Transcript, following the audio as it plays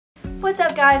What's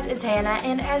up guys, it's Hannah,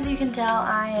 and as you can tell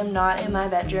I am not in my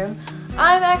bedroom.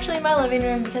 I'm actually in my living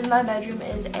room because my bedroom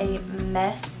is a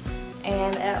mess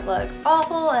and it looks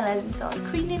awful and I didn't feel like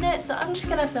cleaning it, so I'm just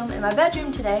going to film in my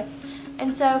bedroom today.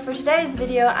 And so for today's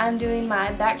video I'm doing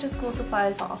my back to school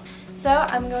supplies haul. So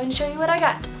I'm going to show you what I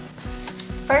got.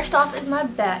 First off is my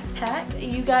backpack.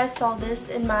 You guys saw this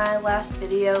in my last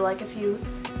video, was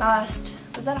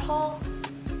that a haul?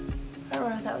 I don't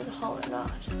remember if that was a haul or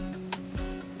not.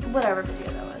 Whatever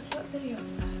video that was. What video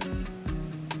was that?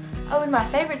 Oh, in my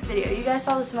favorites video. You guys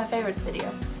saw this in my favorites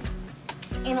video.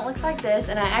 And it looks like this,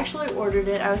 and I actually ordered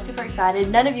it. I was super excited.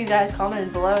 None of you guys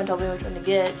commented below and told me which one to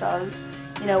get, so I was,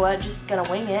 you know what, just gonna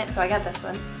wing it, so I got this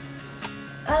one.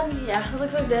 Yeah, it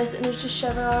looks like this, and it's just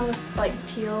chevron with like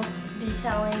teal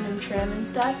detailing and trim and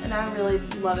stuff, and I really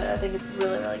love it. I think it's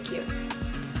really, really cute.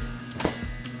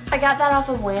 I got that off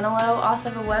of Wanelo, off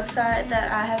of a website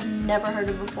that I have never heard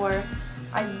of before.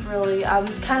 I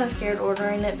was kind of scared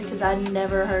ordering it because I'd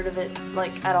never heard of it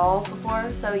like at all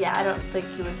before, so yeah, I don't think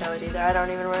you would know it either. I don't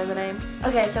even remember the name.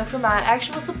 Okay, so for my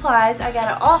actual supplies, I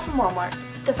got it all from Walmart.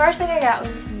 The first thing I got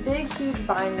was this big huge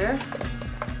binder,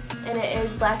 and it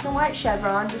is black and white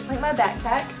chevron just like my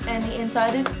backpack, and the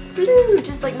inside is blue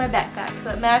just like my backpack, so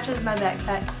it matches my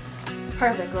backpack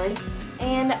perfectly.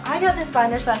 And I got this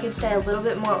binder so I could stay a little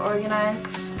bit more organized.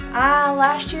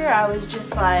 Last year I was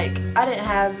just like, I didn't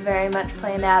have very much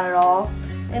planned out at all,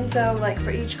 and so like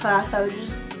for each class I would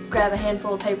just grab a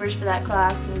handful of papers for that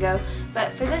class and go.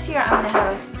 But for this year I'm going to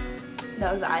have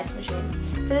that was the ice machine.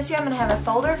 For this year I'm going to have a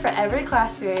folder for every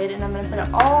class period, and I'm going to put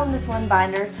it all in this one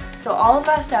binder, so all of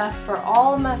my stuff for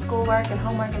all of my schoolwork and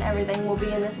homework and everything will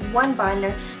be in this one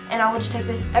binder, and I will just take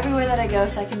this everywhere that I go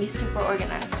so I can be super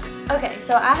organized. Okay,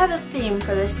 so I have a theme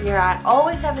for this year. I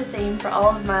always have a theme for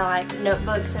all of my like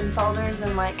notebooks and folders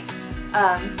and like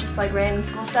just like random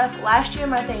school stuff. Last year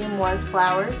my theme was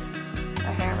flowers.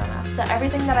 Or hair in my mouth. So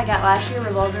everything that I got last year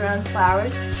revolved around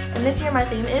flowers, and this year my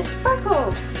theme is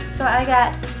sparkles. So I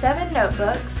got 7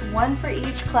 notebooks, 1 for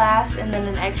each class and then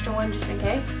an extra one just in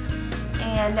case.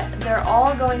 And they're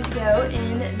all going to go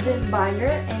in this binder,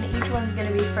 and each one's going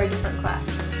to be for a different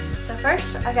class. So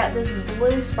first I got this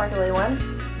blue sparkly one.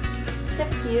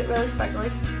 Super cute, really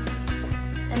sparkly.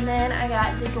 And then I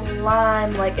got this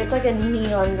lime, it's like a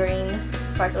neon green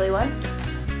sparkly one.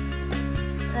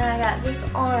 And then I got this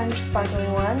orange sparkly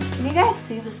one. Can you guys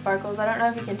see the sparkles? I don't know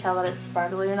if you can tell that it's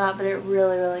sparkly or not, but it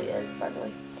really, really is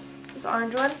sparkly. This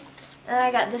orange one. And then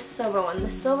I got this silver one. The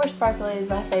silver sparkly is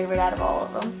my favorite out of all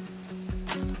of them.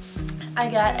 I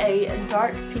got a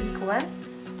dark pink one.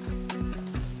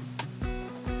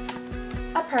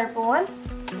 A purple one.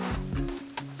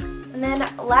 And then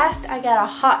last I got a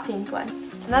hot pink one.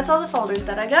 And that's all the folders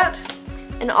that I got.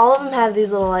 And all of them have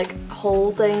these little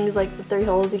hole things, like the 3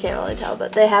 holes, you can't really tell,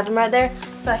 but they have them right there,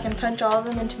 so I can punch all of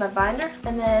them into my binder.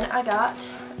 And then I got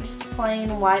just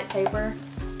plain white paper,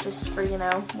 just for, you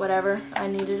know, whatever I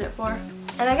needed it for.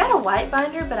 And I got a white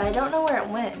binder, but I don't know where it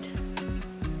went.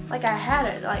 Like I had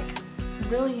it,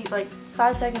 really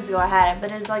 5 seconds ago I had it,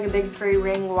 but it's like a big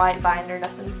 3-ring white binder,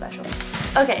 nothing special.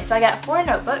 Okay, so I got 4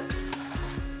 notebooks.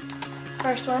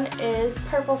 First one is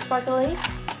purple sparkly.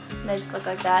 They just look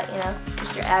like that, you know,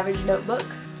 just your average notebook.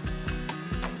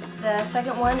 The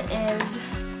second one is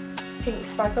pink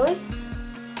sparkly.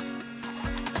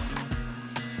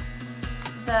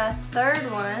 The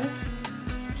third one,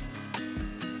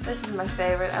 this is my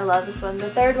favorite, I love this one. The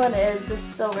third one is this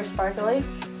silver sparkly.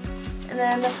 And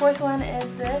then the fourth one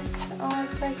is this, oh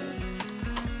it's breaking.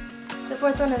 The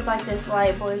fourth one is like this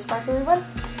light blue sparkly one,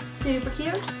 super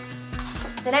cute.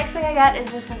 The next thing I got is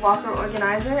this locker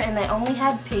organizer, and they only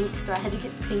had pink, so I had to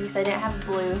get pink. They didn't have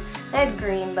blue. They had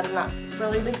green, but I'm not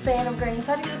really a big fan of green,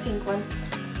 so I had to get the pink one.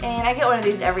 And I get one of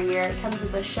these every year. It comes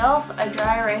with a shelf, a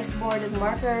dry erase board and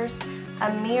markers,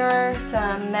 a mirror,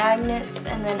 some magnets,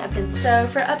 and then a pencil. So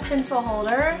for a pencil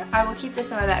holder, I will keep this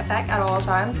in my backpack at all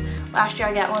times. Last year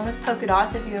I got one with polka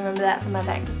dots, if you remember that from my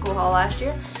back to school haul last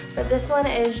year. But this one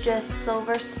is just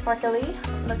silver sparkly.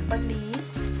 Looks like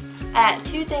these. I got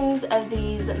 2 things of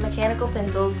these mechanical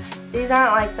pencils. These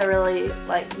aren't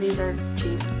these are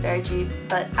cheap, very cheap,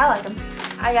 but I like them.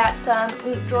 I got some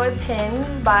InkJoy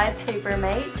pens by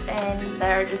Papermate, and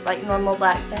they're just like normal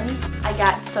black pens. I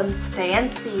got some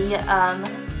fancy,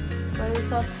 what are these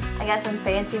called? I got some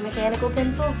fancy mechanical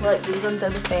pencils. Look, these ones are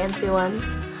the fancy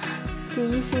ones.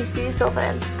 See, so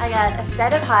fancy. I got a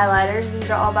set of highlighters.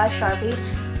 These are all by Sharpie.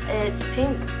 It's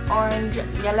pink, orange,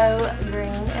 yellow,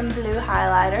 green, and blue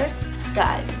highlighters.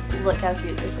 Guys, look how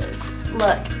cute this is.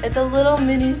 Look, it's a little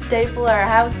mini stapler.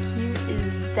 How cute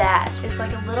is that? It's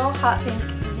like a little hot pink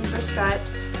zebra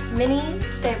striped mini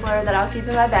stapler that I'll keep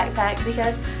in my backpack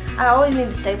because I always need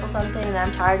to staple something and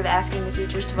I'm tired of asking the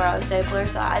teachers to borrow a stapler,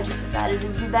 so I just decided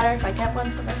it'd be better if I kept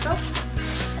one for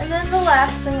myself. And then the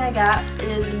last thing I got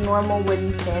is normal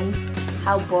wooden pens.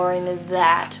 How boring is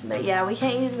that? But yeah, we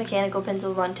can't use mechanical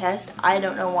pencils on test. I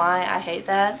don't know why. I hate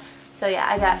that. So yeah,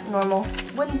 I got normal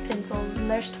wooden pencils and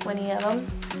there's 20 of them.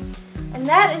 And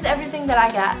that is everything that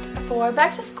I got for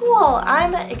back to school.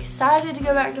 I'm excited to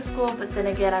go back to school, but then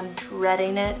again, I'm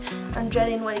dreading it. I'm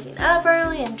dreading waking up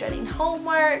early. I'm dreading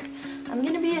homework. I'm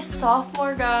going to be a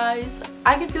sophomore, guys.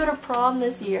 I could go to prom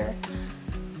this year.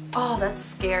 Oh, that's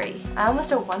scary. I almost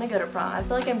don't want to go to prom. I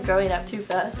feel like I'm growing up too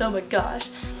fast. Oh my gosh.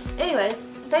 Anyways,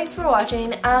 thanks for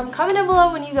watching. Comment down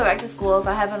below when you go back to school if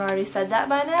I haven't already said that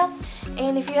by now.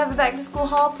 And if you have a back to school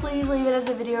haul, please leave it as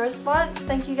a video response.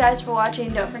 Thank you guys for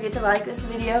watching. Don't forget to like this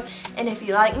video. And if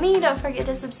you like me, don't forget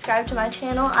to subscribe to my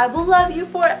channel. I will love you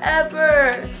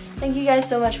forever. Thank you guys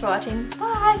so much for watching.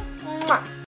 Bye. Mwah.